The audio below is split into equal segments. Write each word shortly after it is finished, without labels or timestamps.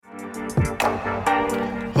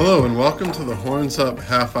Hello and welcome to the Horns Up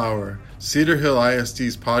Half Hour, Cedar Hill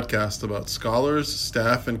ISD's podcast about scholars,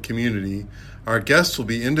 staff, and community. Our guests will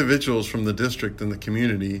be individuals from the district and the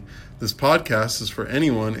community. This podcast is for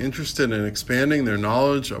anyone interested in expanding their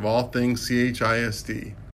knowledge of all things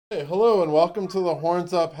CHISD. Hey, hello and welcome to the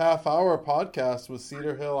Horns Up Half Hour podcast with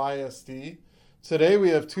Cedar Hill ISD. Today we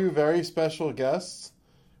have two very special guests.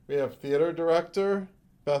 We have theater director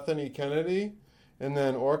Bethany Kennedy and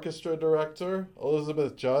then orchestra director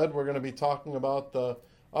Elizabeth Judd. We're going to be talking about the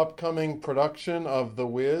upcoming production of The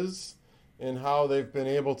Wiz and how they've been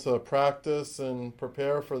able to practice and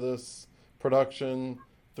prepare for this production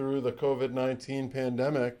through the COVID-19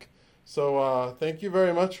 pandemic. So thank you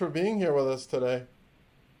very much for being here with us today.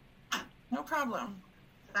 No problem.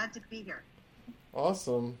 Glad to be here.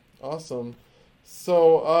 Awesome.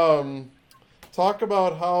 So talk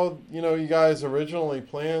about how, you guys originally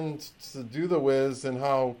planned to do The Wiz and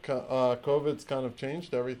how COVID's kind of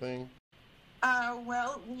changed everything.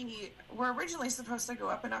 Well, we were originally supposed to go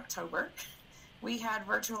up in October. We had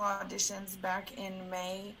virtual auditions back in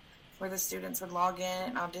May where the students would log in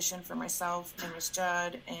and audition for myself and Ms.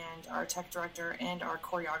 Judd and our tech director and our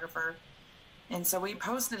choreographer. And so we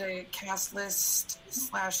posted a cast list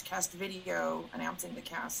 / cast video announcing the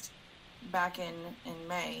cast back in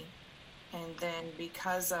May. And then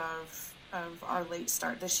because of our late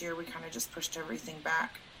start this year, we kind of just pushed everything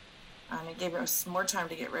back. And it gave us more time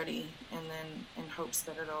to get ready, and then in hopes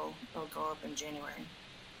that it'll go up in January.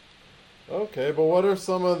 Okay, but what are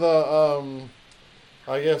some of the,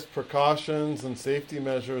 precautions and safety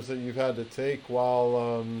measures that you've had to take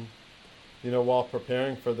while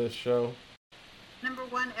preparing for this show? Number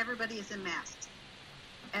one, everybody is in masks.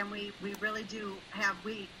 And we really do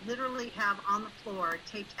we literally have on the floor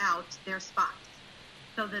taped out their spots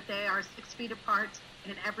so that they are 6 feet apart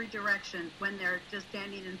in every direction when they're just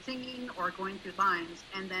standing and singing or going through lines.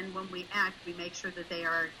 And then when we act, we make sure that they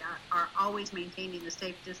are always maintaining the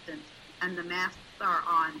safe distance and the masks are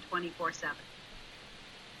on 24/7.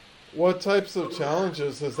 What types of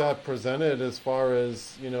challenges has that presented as far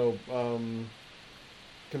as,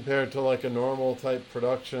 compared to like a normal type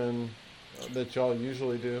production that y'all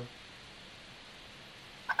usually do?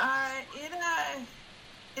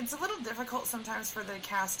 It's a little difficult sometimes for the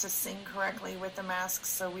cast to sing correctly with the masks,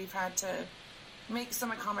 so we've had to make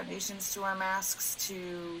some accommodations to our masks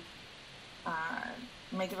to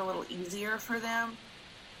make it a little easier for them.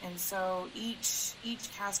 And so each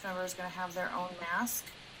cast member is going to have their own mask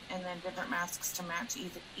and then different masks to match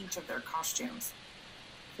each of their costumes.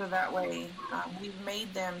 So that way, we've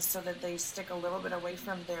made them so that they stick a little bit away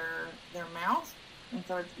from their mouth, and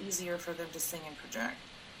so it's easier for them to sing and project.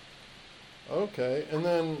 Okay, and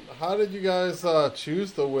then how did you guys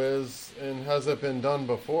choose The Wiz, and has it been done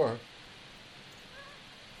before?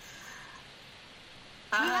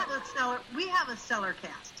 We have a stellar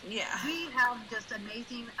cast. Yeah. We have just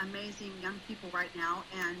amazing young people right now,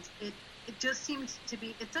 and it just seems to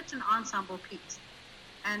be, it's such an ensemble piece.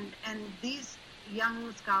 And these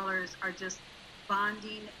young scholars are just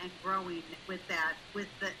bonding and growing with the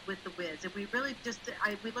Wiz. And we really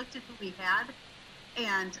we looked at who we had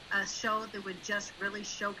and a show that would just really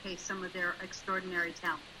showcase some of their extraordinary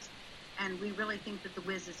talents. And we really think that the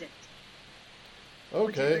Wiz is it. Okay.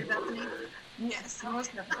 Would you agree, Bethany? Yes,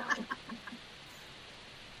 most definitely.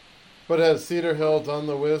 But has Cedar Hill done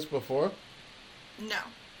the Wiz before? No.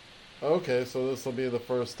 Okay, so this will be the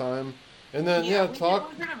first time. And then, we did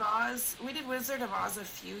Wizard of Oz a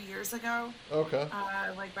few years ago. Okay.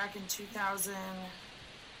 Like back in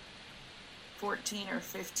 2014 or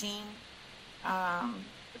 15.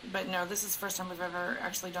 But no, this is the first time we've ever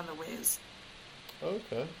actually done the Wiz.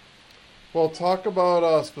 Okay. Well, talk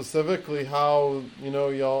about specifically how,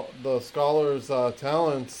 y'all, the scholars'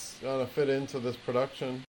 talents fit into this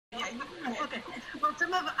production. Yeah, okay. Well,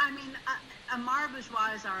 Amara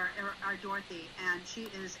Bourgeois is our Dorothy, and she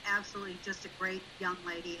is absolutely just a great young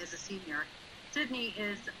lady as a senior. Sydney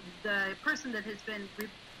is the person that has been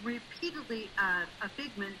repeatedly a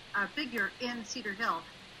figure in Cedar Hill.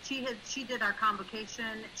 She did our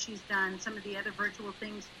convocation. She's done some of the other virtual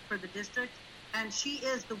things for the district, and she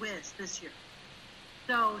is the Wiz this year.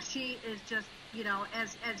 So she is just,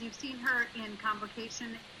 as you've seen her in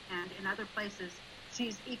convocation and in other places,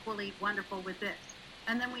 she's equally wonderful with this.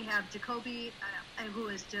 And then we have Jacoby, who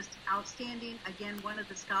is just outstanding. Again, one of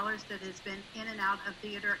the scholars that has been in and out of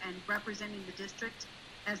theater and representing the district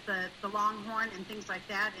as the Longhorn and things like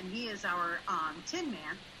that. And he is our Tin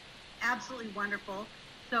Man. Absolutely wonderful.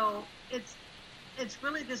 So it's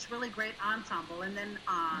really this really great ensemble. And then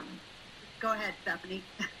go ahead, Bethany.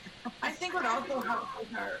 I think what also helps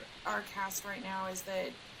with our cast right now is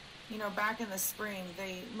that back in the spring,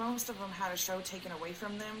 most of them had a show taken away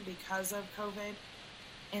from them because of COVID.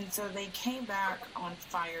 And so they came back on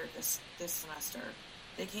fire this semester.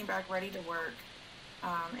 They came back ready to work.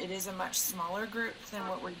 It is a much smaller group than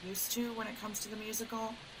what we're used to when it comes to the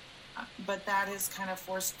musical, but that has kind of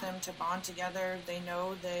forced them to bond together. They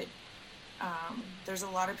know that there's a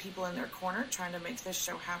lot of people in their corner trying to make this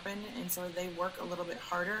show happen, and so they work a little bit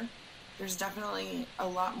harder. There's definitely a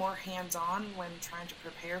lot more hands-on when trying to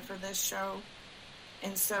prepare for this show,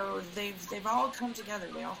 and so they've all come together.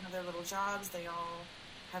 They all have their little jobs. They all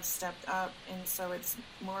have stepped up, and so it's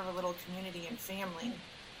more of a little community and family.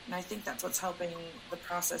 And I think that's what's helping the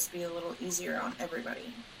process be a little easier on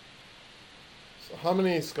everybody. So how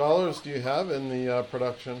many scholars do you have in the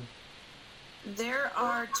production? There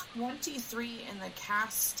are 23 in the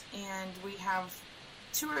cast, and we have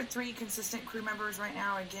 2 or 3 consistent crew members right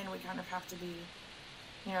now. Again, we kind of have to be,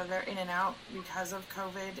 they're in and out because of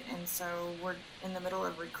COVID, and so we're in the middle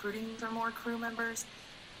of recruiting for more crew members.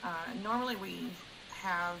 Normally we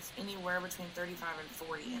have anywhere between 35 and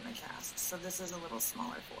 40 in the cast, so this is a little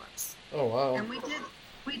smaller for us. Oh, wow. And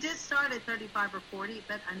we did start at 35 or 40,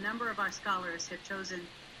 but a number of our scholars have chosen,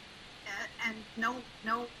 and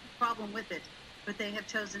no problem with it, but they have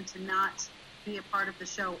chosen to not be a part of the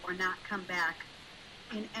show or not come back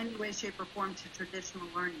in any way, shape, or form to traditional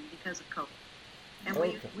learning because of COVID. And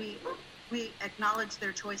we acknowledge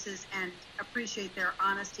their choices and appreciate their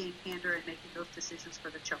honesty and candor in making those decisions for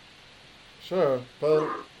the show. Sure, but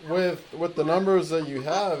with the numbers that you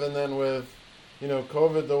have, and then with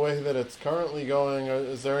COVID the way that it's currently going,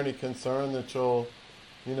 is there any concern that you'll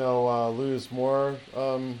lose more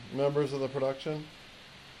members of the production?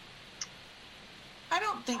 I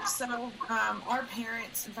don't think so. Our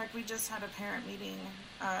parents, in fact, we just had a parent meeting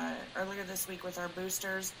earlier this week with our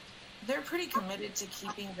boosters. They're pretty committed to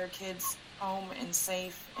keeping their kids home and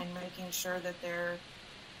safe and making sure that they're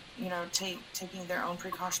taking their own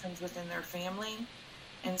precautions within their family.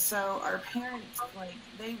 And so our parents,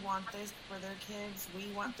 they want this for their kids.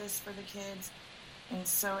 We want this for the kids. And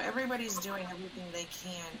so everybody's doing everything they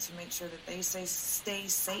can to make sure that they stay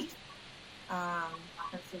safe,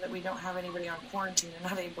 so that we don't have anybody on quarantine and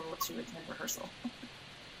not able to attend rehearsal.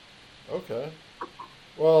 Okay.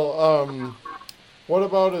 Well, what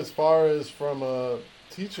about as far as from a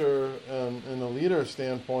teacher and a leader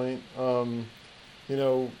standpoint?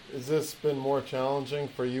 Has this been more challenging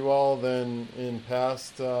for you all than in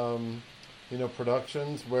past,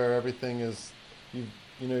 productions where everything is,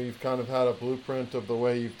 you've kind of had a blueprint of the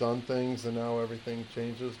way you've done things, and now everything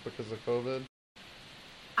changes because of COVID?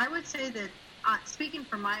 I would say that, speaking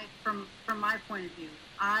from my point of view,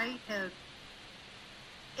 I have.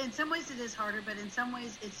 In some ways, it is harder, but in some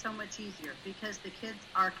ways, it's so much easier because the kids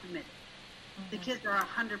are committed. Mm-hmm. The kids are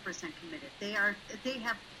 100% committed. They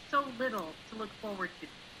have so little to look forward to.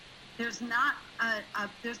 There's not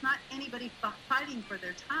anybody fighting for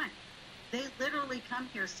their time. They literally come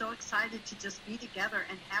here so excited to just be together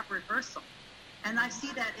and have rehearsal. And I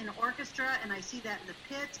see that in orchestra, and I see that in the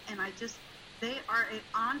pit, and they are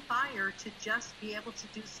on fire to just be able to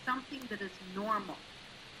do something that is normal.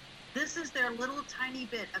 This is their little tiny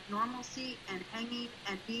bit of normalcy and hanging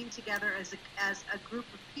and being together as a group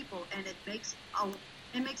of people, and it makes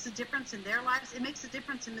a difference in their lives. It makes a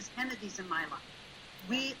difference in Miss Kennedy's and my life.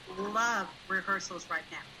 We love rehearsals right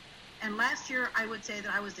now. And last year, I would say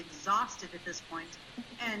that I was exhausted at this point,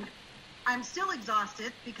 and I'm still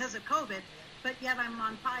exhausted because of COVID, but yet I'm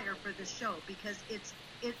on fire for this show because it's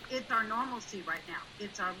our normalcy right now.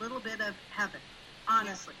 It's our little bit of heaven,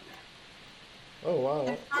 honestly. Oh,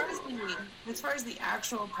 wow. As far as the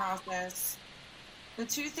actual process, the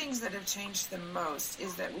 2 things that have changed the most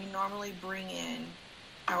is that we normally bring in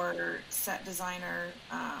our set designer.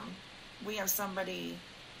 We have somebody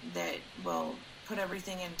that will put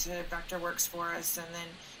everything into Vectorworks for us, and then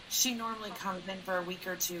she normally comes in for a week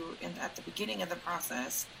or 2 at the beginning of the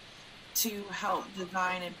process to help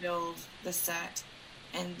design and build the set.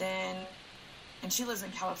 And she lives in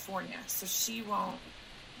California, so she won't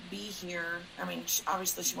be here. I mean,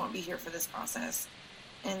 obviously she won't be here for this process.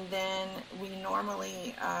 And then we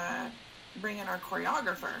normally bring in our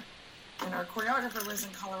choreographer, and our choreographer lives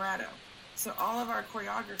in Colorado. So all of our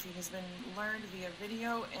choreography has been learned via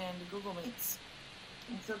video and Google Meets.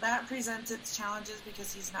 And so that presents its challenges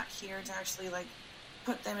because he's not here to actually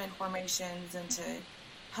put them in formations and to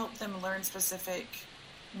help them learn specific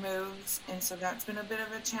moves. And so that's been a bit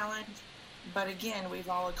of a challenge. But again, we've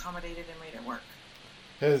all accommodated and made it work.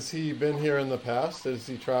 Has he been here in the past? Has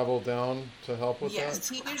he traveled down to help with that? Yes,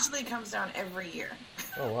 he usually comes down every year.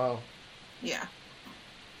 Oh, wow. Yeah.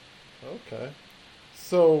 Okay.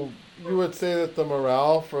 So you would say that the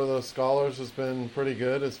morale for the scholars has been pretty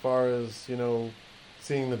good as far as,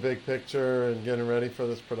 seeing the big picture and getting ready for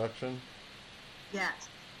this production? Yes.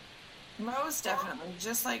 Most definitely.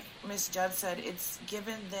 Just like Miss Judd said, it's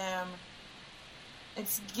given them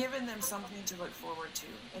something to look forward to.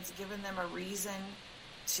 It's given them a reason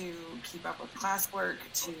to keep up with classwork,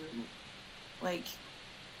 to like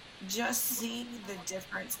just see the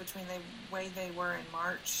difference between the way they were in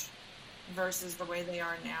March versus the way they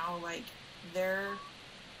are now. Like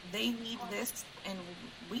they need this, and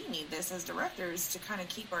we need this as directors to kind of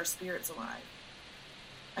keep our spirits alive.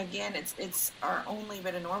 Again, it's our only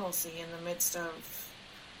bit of normalcy in the midst of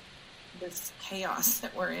this chaos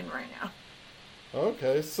that we're in right now.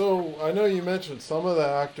 Okay, so I know you mentioned some of the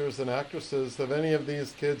actors and actresses. Have any of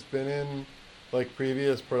these kids been in like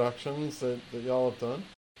previous productions that y'all have done?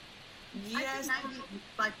 Yes.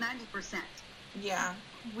 I think 90%. Yeah.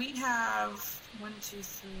 We have 1, 2,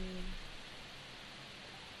 3.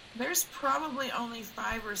 There's probably only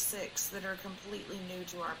 5 or 6 that are completely new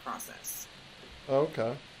to our process.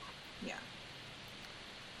 Okay. Yeah.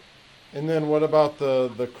 And then what about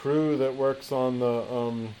the crew that works on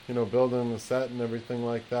the building the set and everything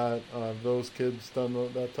like that? Have those kids done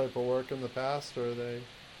that type of work in the past, or are they?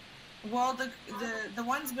 Well, the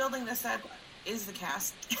ones building the set is the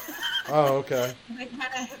cast. Oh, okay.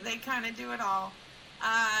 They kind of do it all.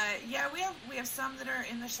 Yeah, we have some that are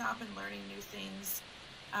in the shop and learning new things.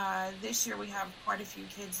 This year we have quite a few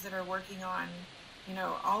kids that are working on,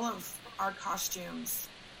 all of our costumes.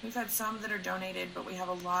 We've had some that are donated, but we have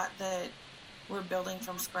a lot that we're building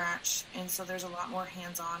from scratch, and so there's a lot more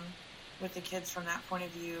hands-on with the kids from that point of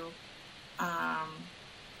view.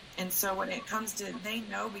 And so when it comes to, they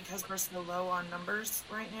know because we're so low on numbers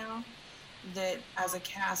right now, that as a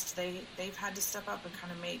cast, they've had to step up and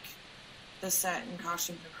kind of make the set and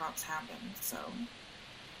costumes and props happen. So.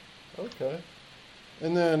 Okay.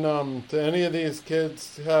 And then, do any of these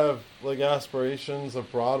kids have like aspirations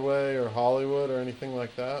of Broadway or Hollywood or anything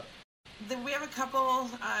like that? Then we have a couple.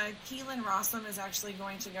 Keelan Rossum is actually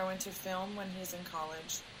going to go into film when he's in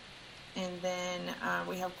college. And then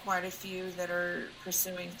we have quite a few that are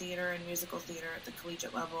pursuing theater and musical theater at the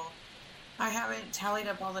collegiate level. I haven't tallied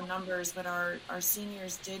up all the numbers, but our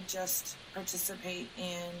seniors did just participate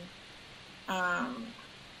in,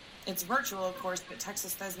 it's virtual, of course, but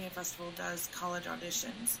Texas Thespian Festival does college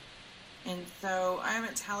auditions. And so I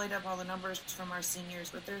haven't tallied up all the numbers from our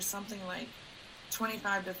seniors, but there's something like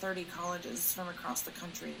 25 to 30 colleges from across the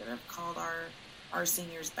country that have called our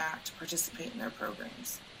seniors back to participate in their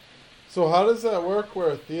programs. So how does that work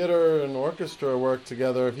where theater and orchestra work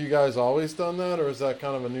together? Have you guys always done that, or is that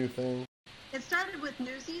kind of a new thing? It started with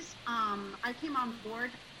Newsies. I came on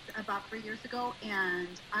board about 3 years ago, and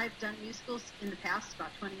I've done musicals in the past, about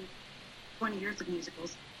 20 years of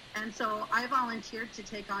musicals. And so I volunteered to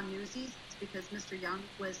take on Newsies because Mr. Young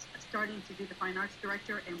was starting to do the fine arts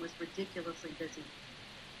director and was ridiculously busy.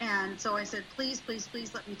 And so I said, please, please,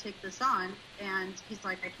 please let me take this on. And he's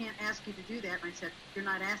like, I can't ask you to do that. And I said, you're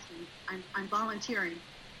not asking, I'm volunteering.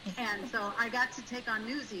 And so I got to take on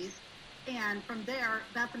Newsies. And from there,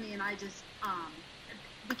 Bethany and I just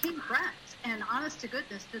became friends. And honest to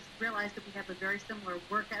goodness, just realized that we have a very similar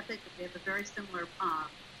work ethic, that we have a very similar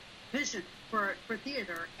vision for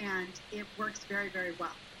theater, and it works very, very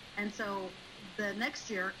well. And so the next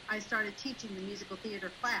year, I started teaching the musical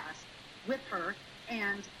theater class with her,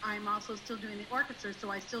 and I'm also still doing the orchestra, so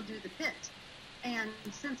I still do the pit. And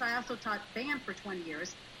since I also taught band for 20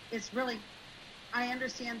 years, it's really, I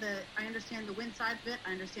understand the wind side of it,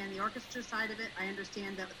 I understand the orchestra side of it, I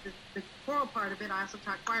understand the choral part of it. I also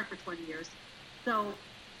taught choir for 20 years. So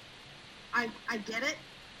I get it,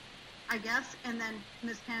 I guess, and then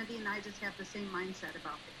Miss Kennedy and I just have the same mindset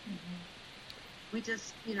about it. Mm-hmm. We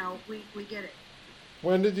just, we get it.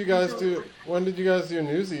 When did you guys do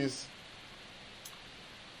Newsies?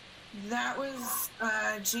 That was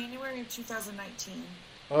January of 2019.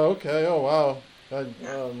 Oh, okay. Oh, wow.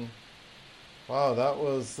 Yeah. Wow,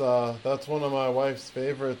 that's one of my wife's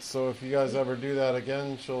favorites. So if you guys ever do that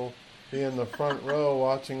again, she'll be in the front row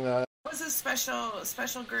watching that. It was a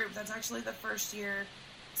special group. That's actually the first year.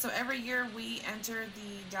 So every year we enter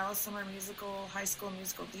the Dallas Summer High School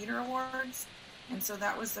Musical Theater Awards. And so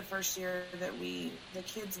that was the first year that the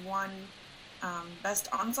kids won Best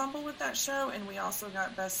Ensemble with that show, and we also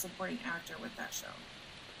got Best Supporting Actor with that show.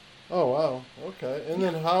 Oh, wow. Okay. And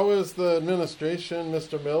then how has the administration,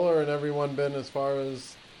 Mr. Miller, and everyone been as far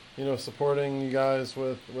as, supporting you guys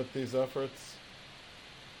with these efforts?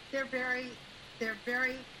 They're very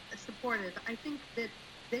supportive. I think that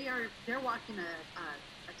they're walking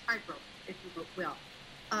a tightrope, if you will,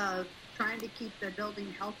 of trying to keep the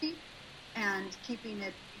building healthy and keeping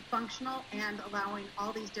it functional and allowing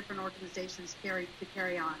all these different organizations to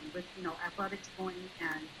carry on with, athletics going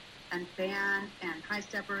and band and high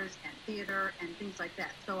steppers and theater and things like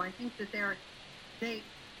that. So I think that they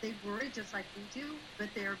worry just like we do, but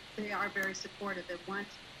they are very supportive and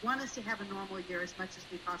want us to have a normal year as much as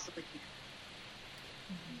we possibly can.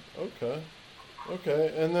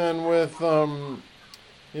 Okay. And then with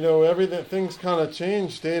everything, things kind of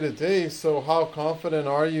change day to day. So how confident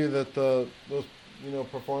are you that those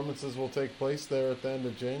performances will take place there at the end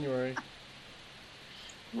of January?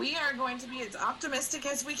 We are going to be as optimistic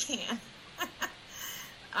as we can.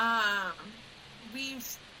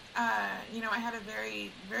 We've, I had a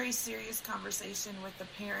very, very serious conversation with the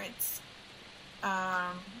parents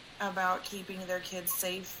about keeping their kids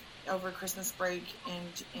safe over Christmas break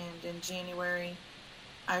and in January.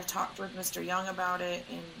 I've talked with Mr. Young about it,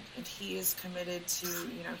 and he is committed to,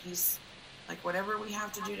 he's like, whatever we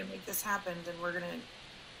have to do to make this happen, then we're going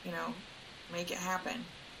to, make it happen.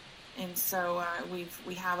 And so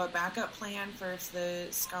we have a backup plan for if the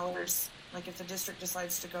scholars, like if the district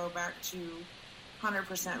decides to go back to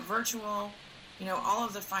 100% virtual, all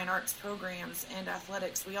of the fine arts programs and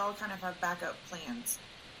athletics, we all kind of have backup plans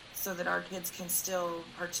so that our kids can still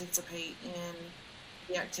participate in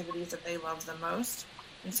the activities that they love the most.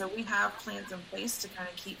 And so we have plans in place to kind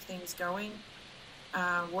of keep things going.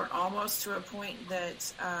 We're almost to a point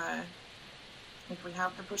that if we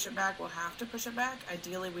have to push it back, we'll have to push it back.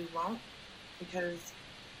 Ideally, we won't, because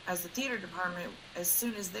as the theater department, as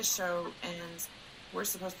soon as this show ends, we're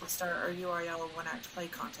supposed to start our UIL one-act play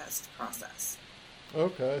contest process.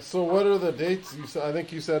 Okay, so what are the dates? I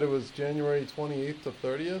think you said it was January 28th to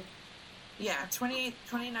 30th? Yeah, 28th,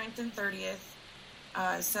 29th, and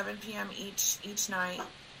 30th, 7 p.m. each night.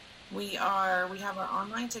 We have our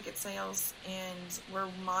online ticket sales, and we're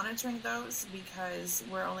monitoring those because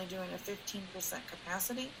we're only doing a 15%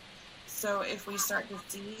 capacity. So if we start to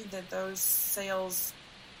see that those sales,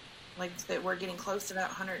 like that we're getting close to that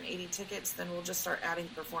 180 tickets, then we'll just start adding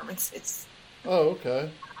performances. Oh, okay.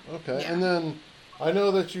 Yeah. And then I know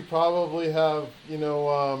that you probably have,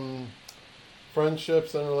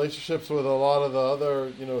 friendships and relationships with a lot of the other,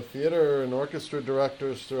 theater and orchestra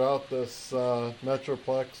directors throughout this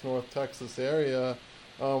Metroplex, North Texas area.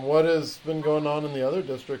 What has been going on in the other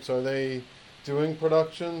districts? Are they doing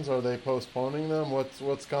productions? Are they postponing them?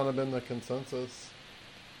 What's kind of been the consensus?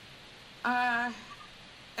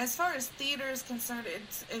 As far as theater is concerned,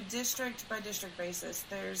 it's a district by district basis.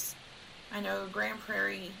 I know Grand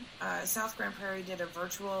Prairie, South Grand Prairie did a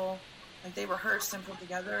virtual, like they rehearsed and put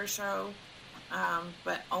together a show.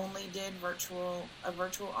 But only did a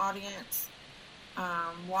virtual audience.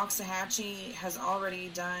 Waxahachie has already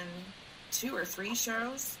done 2 or 3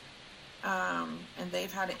 shows, and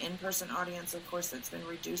they've had an in-person audience. Of course, that's been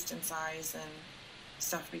reduced in size and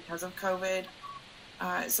stuff because of COVID.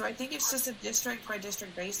 So I think it's just a district by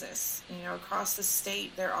district basis. Across the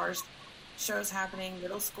state, there are shows happening.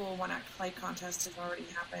 Middle school one-act play contest has already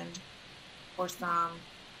happened for some.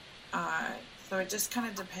 So it just kind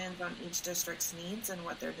of depends on each district's needs and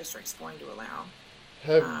what their district's going to allow.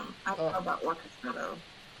 I don't know about orchestra, though.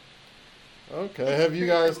 Okay. Have you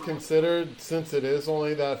guys considered, since it is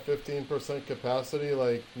only that 15% capacity,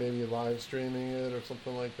 like maybe live streaming it or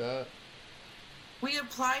something like that? We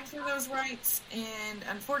applied for those rights, and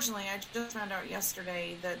unfortunately, I just found out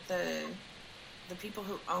yesterday that the people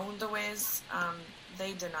who owned the Wiz,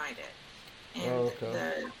 they denied it. And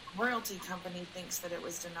the royalty company thinks that it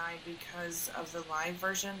was denied because of the live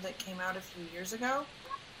version that came out a few years ago.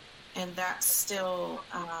 And that's still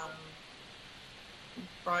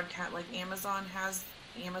broadcast, like Amazon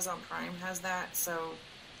Prime has that. So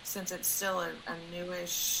since it's still a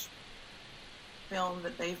newish film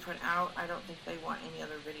that they put out, I don't think they want any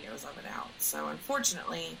other videos of it out. So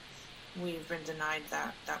unfortunately, we've been denied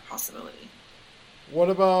that possibility. What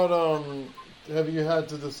about have you had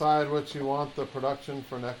to decide what you want the production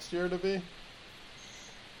for next year to be?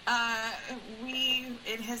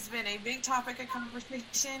 It has been a big topic of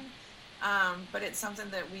conversation, but it's something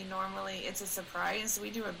that it's a surprise.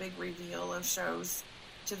 We do a big reveal of shows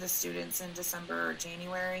to the students in December or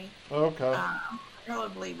January. Okay.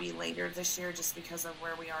 Probably be later this year just because of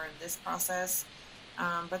where we are in this process.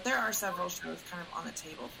 But there are several shows kind of on the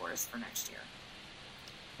table for us for next year.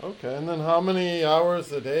 Okay, and then how many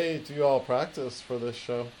hours a day do you all practice for this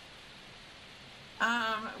show?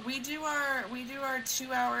 We do our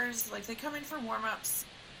 2 hours. Like they come in for warm-ups,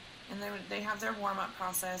 and then they have their warm-up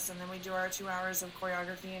process, and then we do our 2 hours of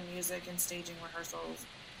choreography and music and staging rehearsals,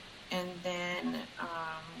 and then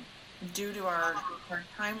due to our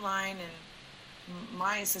timeline and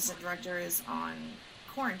my assistant director is on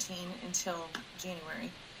quarantine until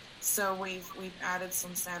January. So we've added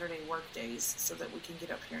some Saturday work days so that we can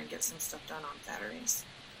get up here and get some stuff done on Saturdays.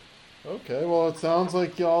 Okay, well, it sounds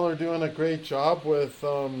like y'all are doing a great job with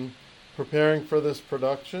preparing for this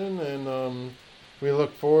production, and we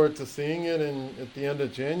look forward to seeing it at the end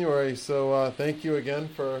of January. So thank you again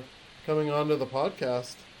for coming on to the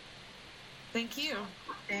podcast. Thank you.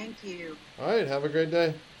 Thank you. All right, have a great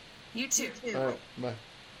day. You too. You too. All right, bye.